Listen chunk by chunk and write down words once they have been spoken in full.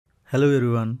Hello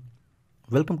everyone,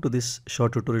 welcome to this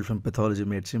short tutorial from Pathology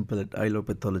Made Simple at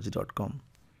ilovepathology.com.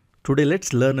 Today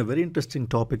let's learn a very interesting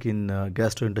topic in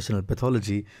gastrointestinal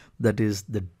pathology, that is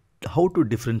how to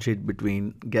differentiate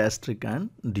between gastric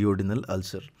and duodenal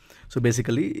ulcer. So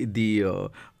basically the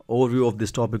overview of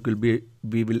this topic will be,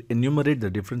 we will enumerate the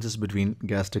differences between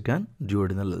gastric and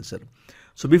duodenal ulcer.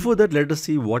 So before that, let us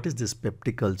see what is this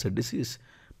peptic ulcer disease.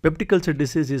 Peptic ulcer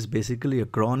disease is basically a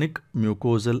chronic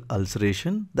mucosal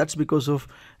ulceration. That's because of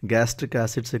gastric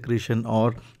acid secretion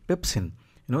or pepsin,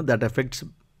 that affects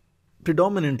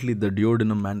predominantly the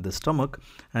duodenum and the stomach,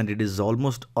 and it is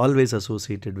almost always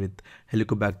associated with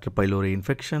Helicobacter pylori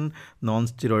infection,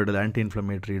 non-steroidal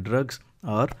anti-inflammatory drugs,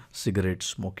 or cigarette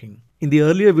smoking. In the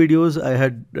earlier videos, I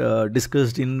had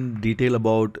discussed in detail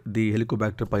about the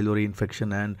Helicobacter pylori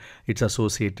infection and its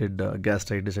associated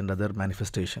gastritis and other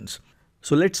manifestations.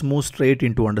 So let's move straight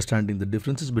into understanding the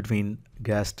differences between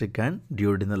gastric and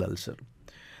duodenal ulcer.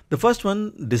 The first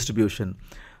one, distribution.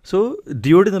 So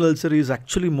duodenal ulcer is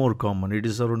actually more common. It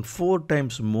is around 4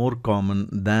 times more common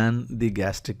than the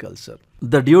gastric ulcer.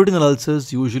 The duodenal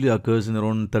ulcers usually occurs in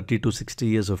around 30 to 60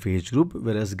 years of age group,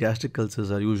 whereas gastric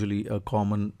ulcers are usually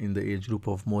common in the age group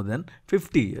of more than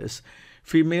 50 years.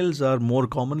 Females are more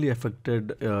commonly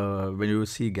affected when you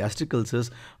see gastric ulcers,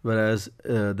 whereas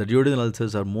the duodenal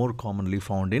ulcers are more commonly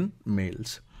found in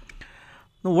males.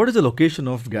 Now, what is the location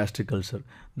of gastric ulcer?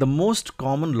 The most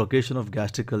common location of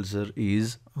gastric ulcer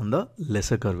is on the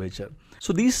lesser curvature.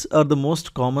 So these are the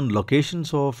most common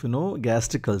locations of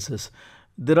gastric ulcers.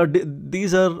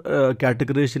 These are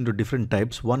categorized into different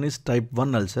types. One is type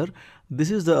 1 ulcer.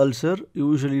 This is the ulcer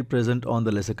usually present on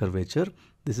the lesser curvature.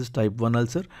 This is type 1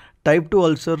 ulcer. Type 2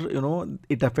 ulcer,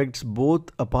 it affects both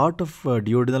a part of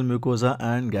duodenal mucosa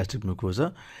and gastric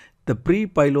mucosa. The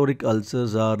pre-pyloric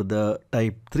ulcers are the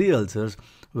type 3 ulcers,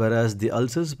 whereas the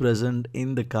ulcers present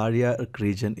in the cardiac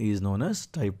region is known as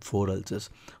type 4 ulcers.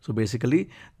 So basically,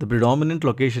 the predominant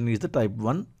location is the type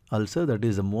 1 ulcer, that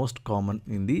is the most common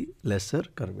in the lesser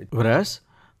curvature. Whereas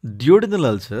duodenal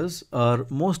ulcers are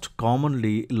most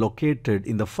commonly located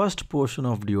in the first portion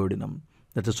of duodenum.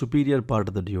 That's the superior part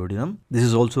of the duodenum. This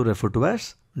is also referred to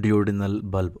as duodenal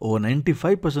bulb. Over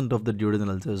 95% of the duodenal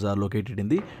ulcers are located in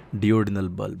the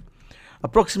duodenal bulb.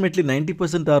 Approximately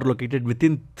 90% are located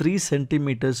within 3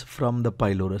 centimeters from the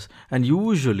pylorus, and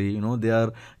usually, they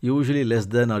are usually less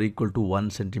than or equal to 1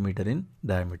 centimeter in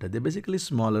diameter. They're basically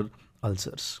smaller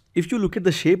ulcers. If you look at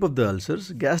the shape of the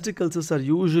ulcers, gastric ulcers are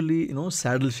usually,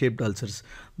 saddle-shaped ulcers.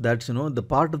 That's, the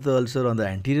part of the ulcer on the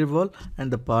anterior wall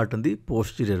and the part on the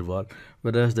posterior wall.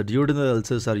 Whereas the duodenal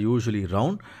ulcers are usually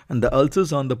round, and the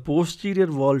ulcers on the posterior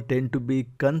wall tend to be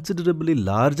considerably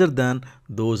larger than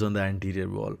those on the anterior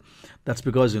wall. That's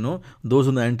because, those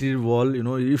on the anterior wall,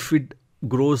 if it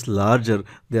grows larger,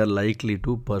 they are likely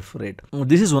to perforate.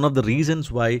 This is one of the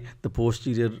reasons why the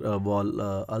posterior wall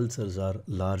ulcers are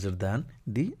larger than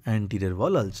the anterior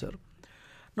wall ulcer.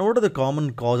 Now, what are the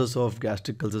common causes of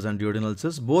gastric ulcers and duodenal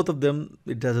ulcers? Both of them,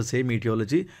 it has the same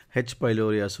etiology, H.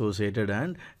 pylori associated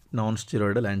and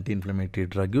non-steroidal anti-inflammatory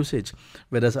drug usage.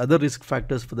 Whereas other risk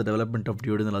factors for the development of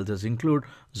duodenal ulcers include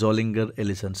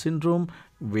Zollinger-Ellison syndrome,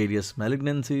 various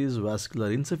malignancies,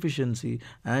 vascular insufficiency,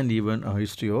 and even a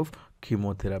history of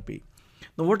chemotherapy.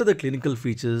 Now, what are the clinical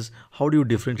features? How do you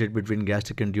differentiate between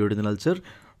gastric and duodenal ulcer?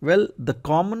 Well, the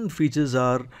common features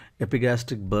are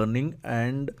epigastric burning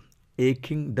and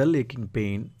dull aching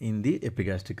pain in the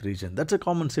epigastric region. That's a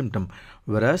common symptom.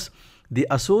 Whereas the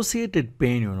associated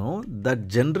pain, that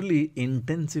generally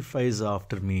intensifies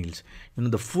after meals.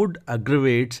 The food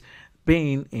aggravates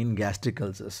pain in gastric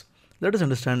ulcers. Let us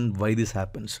understand why this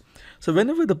happens. So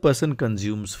whenever the person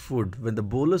consumes food, when the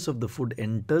bolus of the food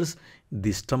enters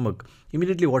the stomach,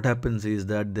 immediately what happens is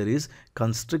that there is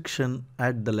constriction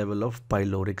at the level of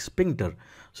pyloric sphincter.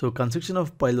 So constriction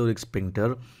of pyloric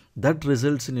sphincter, that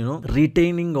results in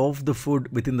retaining of the food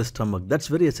within the stomach. That's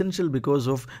very essential because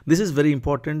of this is very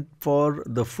important for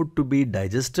the food to be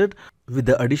digested with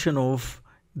the addition of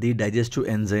the digestive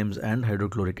enzymes and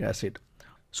hydrochloric acid.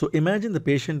 So imagine the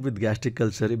patient with gastric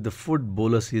ulcer, if the food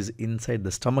bolus is inside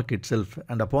the stomach itself,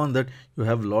 and upon that you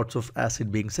have lots of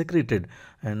acid being secreted,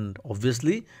 and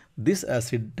obviously this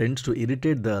acid tends to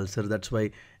irritate the ulcer. That's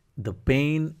why the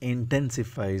pain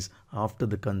intensifies after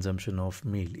the consumption of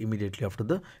meal, immediately after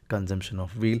the consumption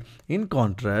of meal. In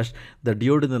contrast, the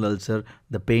duodenal ulcer,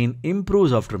 the pain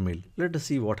improves after meal. Let us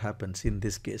see what happens in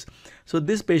this case. So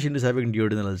this patient is having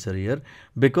duodenal ulcer here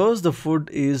because the food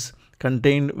is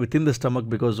contained within the stomach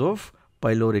because of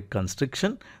pyloric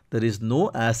constriction. There is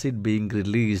no acid being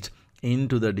released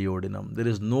into the duodenum. There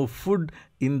is no food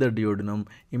in the duodenum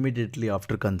immediately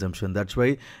after consumption. That's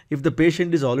why if the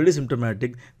patient is already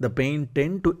symptomatic, the pain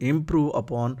tend to improve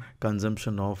upon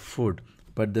consumption of food.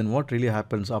 But then what really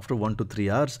happens after 1 to 3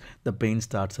 hours, the pain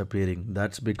starts appearing.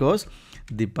 That's because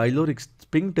the pyloric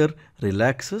sphincter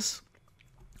relaxes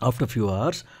after a few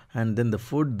hours, and then the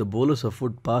bolus of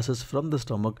food passes from the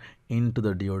stomach into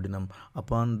the duodenum.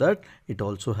 Upon that, it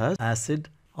also has acid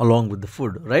along with the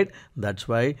food, right? That's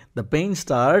why the pain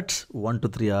starts 1 to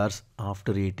 3 hours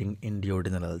after eating in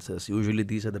duodenal ulcers. Usually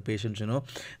these are the patients,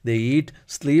 they eat,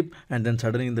 sleep, and then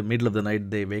suddenly in the middle of the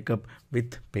night they wake up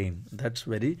with pain. That's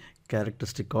very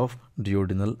characteristic of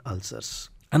duodenal ulcers.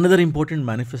 Another important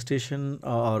manifestation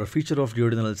or a feature of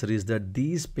duodenal ulcer is that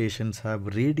these patients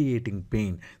have radiating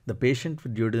pain. The patient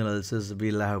with duodenal ulcers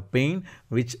will have pain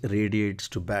which radiates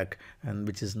to back, and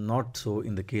which is not so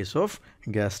in the case of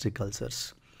gastric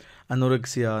ulcers.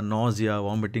 Anorexia, nausea,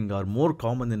 vomiting are more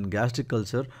common in gastric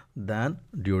ulcer than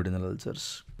duodenal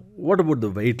ulcers. What about the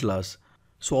weight loss?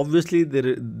 So obviously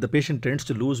the patient tends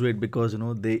to lose weight because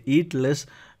they eat less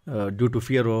due to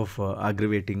fear of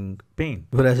aggravating pain.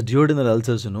 Whereas duodenal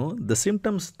ulcers, the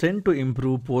symptoms tend to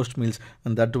improve post meals,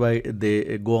 and that's why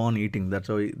they go on eating.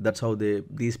 That's how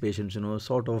these patients,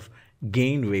 sort of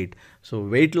gain weight. So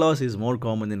weight loss is more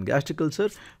common in gastric ulcer.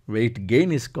 Weight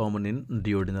gain is common in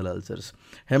duodenal ulcers.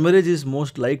 Hemorrhage is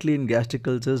most likely in gastric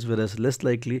ulcers, whereas less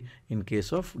likely in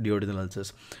case of duodenal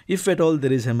ulcers. If at all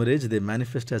there is hemorrhage, they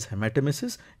manifest as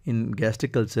hematemesis in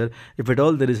gastric ulcer. If at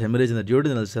all there is hemorrhage in the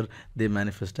duodenal ulcer, they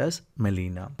manifest as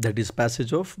melena. That is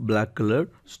passage of black colored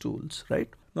stools, right?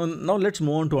 Now let's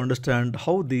move on to understand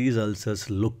how these ulcers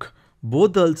look.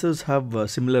 Both the ulcers have a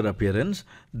similar appearance.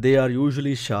 They are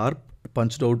usually sharp,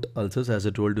 punched out ulcers, as I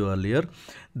told you earlier.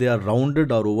 They are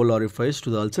rounded or oval orifice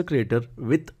to the ulcer crater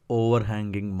with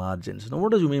overhanging margins. Now,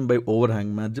 what do you mean by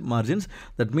overhang margins?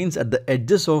 That means at the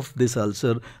edges of this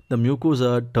ulcer, the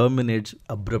mucosa terminates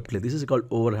abruptly. This is called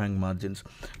overhang margins.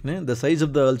 The size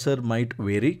of the ulcer might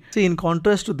vary. See, in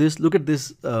contrast to this, look at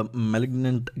this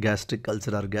malignant gastric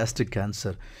ulcer or gastric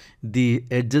cancer. The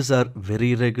edges are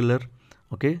very irregular.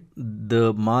 Okay,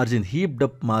 the margin, heaped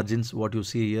up margins, what you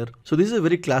see here. So this is a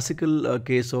very classical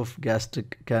case of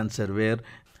gastric cancer, where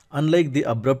unlike the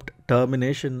abrupt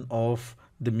termination of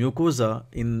the mucosa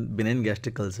in benign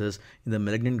gastric ulcers, in the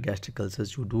malignant gastric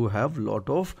ulcers, you do have a lot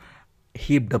of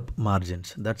heaped up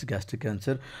margins. That's gastric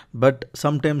cancer. But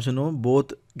sometimes,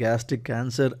 both gastric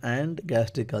cancer and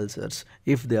gastric ulcers,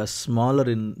 if they are smaller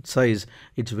in size,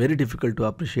 it's very difficult to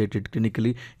appreciate it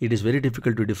clinically. It is very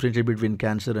difficult to differentiate between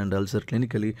cancer and ulcer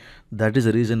clinically. That is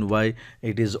the reason why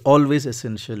it is always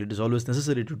essential, it is always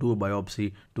necessary to do a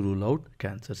biopsy to rule out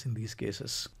cancers in these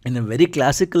cases. In a very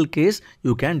classical case,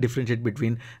 you can differentiate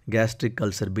between gastric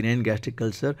ulcer, benign gastric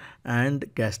ulcer, and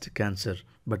gastric cancer,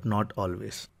 but not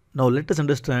always. Now let us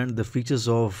understand the features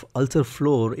of ulcer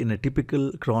floor in a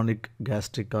typical chronic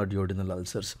gastric or duodenal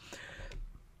ulcers.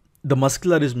 The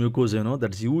muscularis mucosa,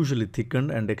 that's usually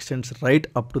thickened and extends right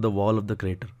up to the wall of the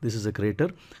crater. This is a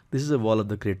crater, this is a wall of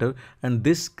the crater, and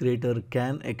this crater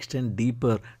can extend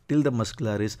deeper till the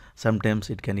muscularis. Sometimes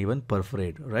it can even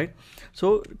perforate, right?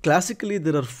 So classically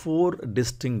there are 4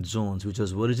 distinct zones which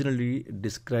was originally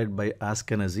described by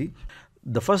Ashkenazi.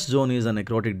 The first zone is a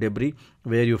necrotic debris,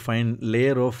 where you find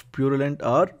layer of purulent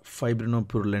or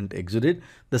fibrinopurulent exudate.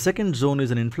 The second zone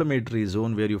is an inflammatory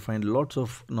zone, where you find lots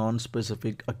of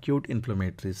non-specific acute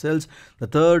inflammatory cells. The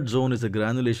third zone is a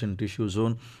granulation tissue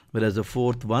zone, whereas the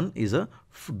fourth one is a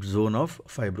zone of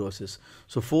fibrosis.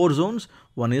 So 4 zones.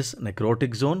 One is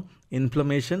necrotic zone,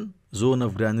 inflammation, zone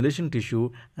of granulation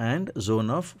tissue, and zone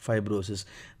of fibrosis.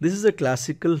 This is a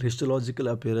classical histological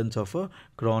appearance of a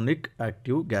chronic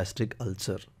active gastric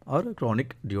ulcer or a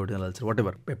chronic duodenal ulcer,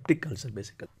 whatever, peptic ulcer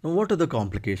basically. Now what are the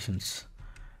complications?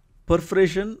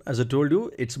 Perforation, as I told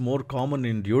you, it's more common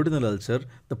in duodenal ulcer.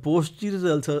 The posterior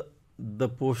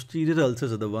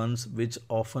ulcers are the ones which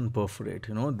often perforate.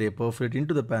 They perforate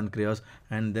into the pancreas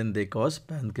and then they cause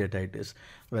pancreatitis.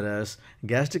 Whereas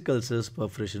gastric ulcers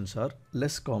perforations are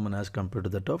less common as compared to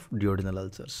that of duodenal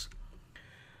ulcers.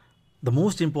 The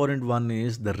most important one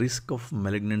is the risk of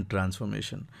malignant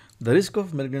transformation. The risk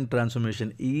of malignant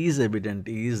transformation is evident,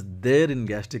 is there in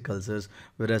gastric ulcers,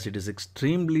 whereas it is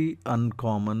extremely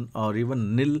uncommon or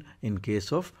even nil in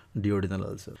case of duodenal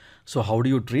ulcer. So how do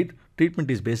you treat? Treatment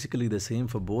is basically the same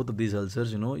for both of these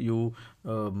ulcers. You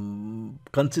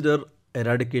consider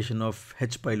eradication of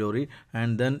H. pylori,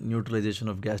 and then neutralization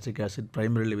of gastric acid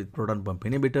primarily with proton pump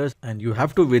inhibitors. And you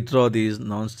have to withdraw these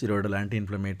non-steroidal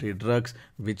anti-inflammatory drugs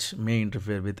which may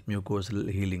interfere with mucosal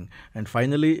healing. And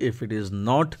finally, if it is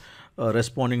not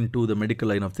responding to the medical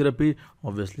line of therapy,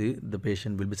 obviously the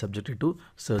patient will be subjected to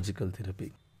surgical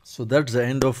therapy. So that's the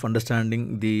end of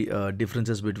understanding the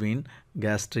differences between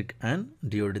gastric and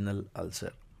duodenal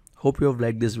ulcer. Hope you have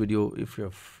liked this video. If you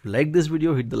have liked this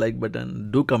video, hit the like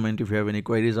button. Do comment if you have any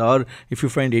queries, or if you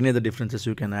find any other differences,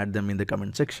 you can add them in the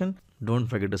comment section. Don't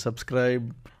forget to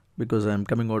subscribe, because I am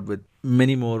coming out with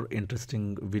many more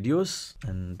interesting videos,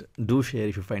 and do share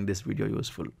if you find this video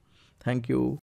useful. Thank you.